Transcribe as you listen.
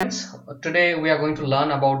friends, today we are going to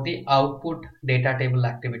learn about the output data table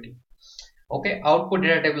activity. Okay, output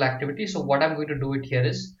data table activity. So what I'm going to do it here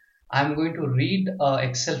is I'm going to read a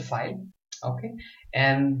Excel file, okay,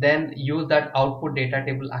 and then use that output data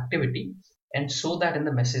table activity and show that in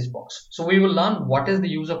the message box. So we will learn what is the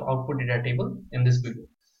use of output data table in this video.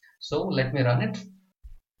 So let me run it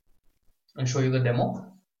and show you the demo.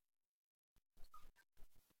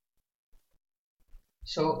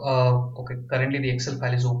 So okay, currently the Excel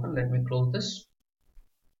file is open. Let me close this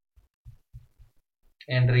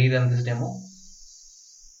and rerun this demo.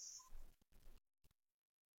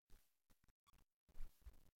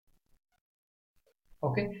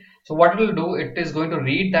 Okay, so what it will do, it is going to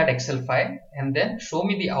read that Excel file and then show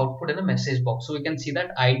me the output in a message box. So we can see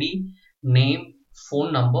that ID, name,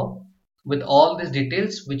 phone number with all these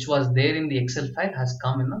details which was there in the Excel file has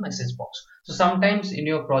come in the message box. So sometimes in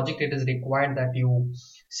your project it is required that you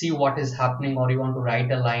see what is happening, or you want to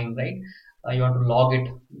write a line, right? You want to log it.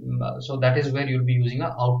 So that is where you'll be using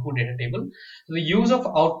an output data table. So the use of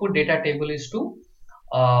output data table is to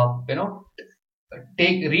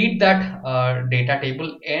read that data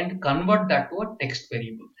table and convert that to a text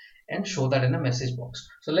variable and show that in a message box.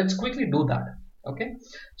 So let's quickly do that. Okay,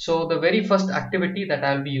 so the very first activity that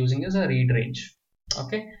I'll be using is a read range.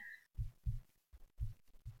 Okay,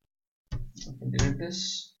 delete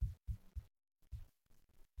this.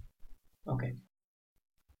 Okay,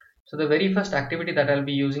 so the very first activity that I'll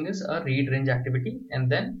be using is a read range activity, and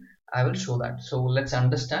then I will show that. So let's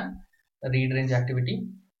understand the read range activity.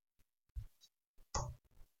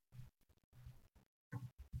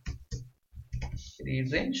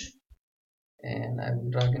 Read range, and I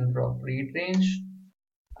will drag and drop read range.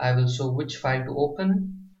 I will show which file to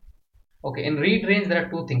open. Okay, in read range there are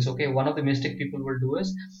two things. Okay, one of the mistake people will do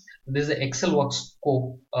is this is the Excel work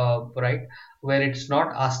scope, right, where it's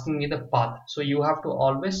not asking me the path. So you have to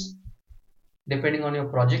always, depending on your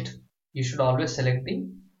project, you should always select the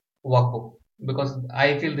workbook, because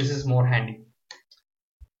I feel this is more handy.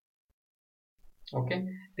 Okay,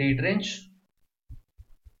 read range.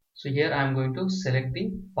 So here I am going to select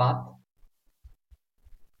the path,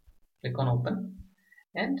 click on open,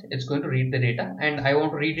 and it's going to read the data, and I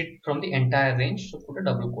want to read it from the entire range, so put a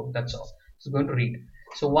double quote, that's all. It's going to read.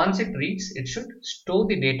 So once it reads, it should store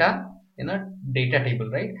the data in a data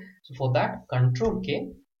table, right? So for that, Control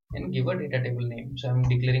K and give a data table name. So I'm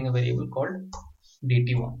declaring a variable called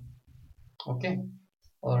dt1, okay,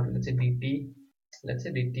 or let's say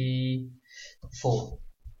dt4.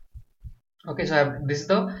 Okay, so this is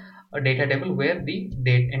the data table where the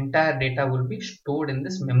entire data will be stored in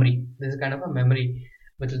this memory. This is kind of a memory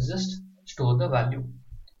which will just store the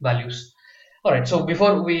values. All right, so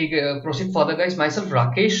before we proceed further, guys, myself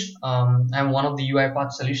Rakesh, I'm one of the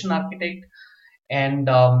UiPath solution architect and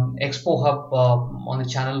ExpoHub on the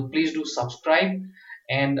channel. Please do subscribe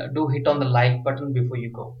and do hit on the like button before you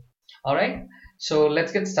go. All right, so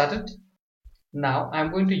let's get started. Now I'm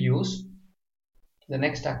going to use the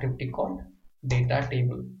next activity called data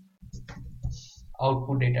table,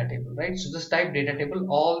 output data table, right? So just type data table,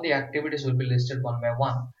 all the activities will be listed one by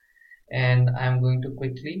one, and I'm going to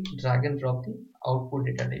quickly drag and drop the output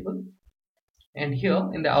data table. And here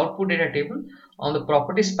in the output data table, on the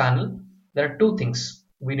properties panel, there are two things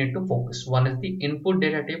we need to focus. One is the input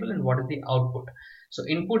data table and what is the output. So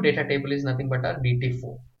input data table is nothing but our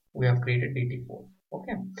dt4. We have created dt4,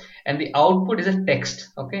 okay, and the output is a text.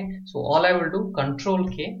 Okay, so all I will do, Control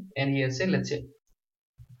K, and here say, let's say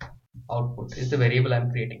output is the variable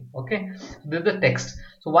I'm creating. Okay, this is the text.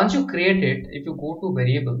 So once you create it, if you go to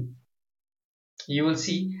variable, you will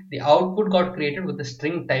see the output got created with the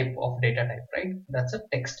string type of data type, right? That's a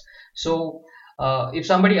text. So if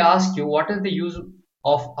somebody asks you what is the use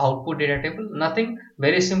of output data table, nothing,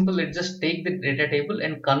 very simple. It just take the data table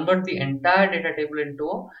and convert the entire data table into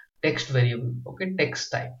a text variable. Okay, text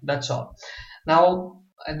type, that's all. Now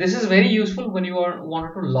this is very useful when you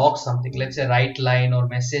wanted to log something, let's say write line or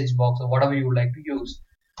message box or whatever you would like to use.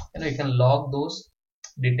 You can log those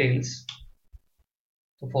details.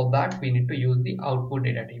 So for that we need to use the output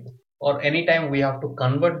data table, or anytime we have to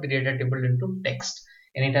convert the data table into text,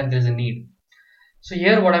 anytime there is a need. So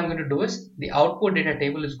here what I'm going to do is the output data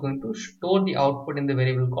table is going to store the output in the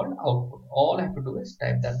variable called output. All I have to do is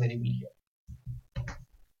type that variable here.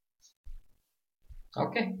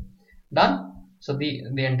 Okay, done. So the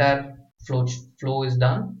entire flow is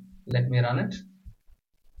done. Let me run it.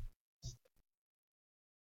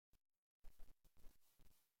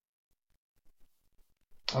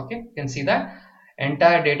 Okay, you can see that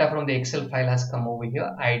entire data from the Excel file has come over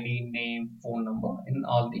here, ID, name, phone number, in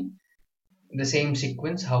all the same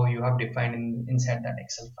sequence how you have defined inside that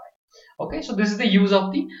Excel file. Okay, so this is the use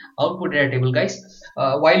of the output data table, guys.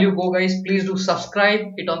 While you go, guys, please do subscribe,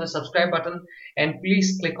 hit on the subscribe button, and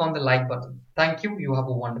please click on the like button. Thank you. You have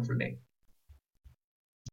a wonderful day.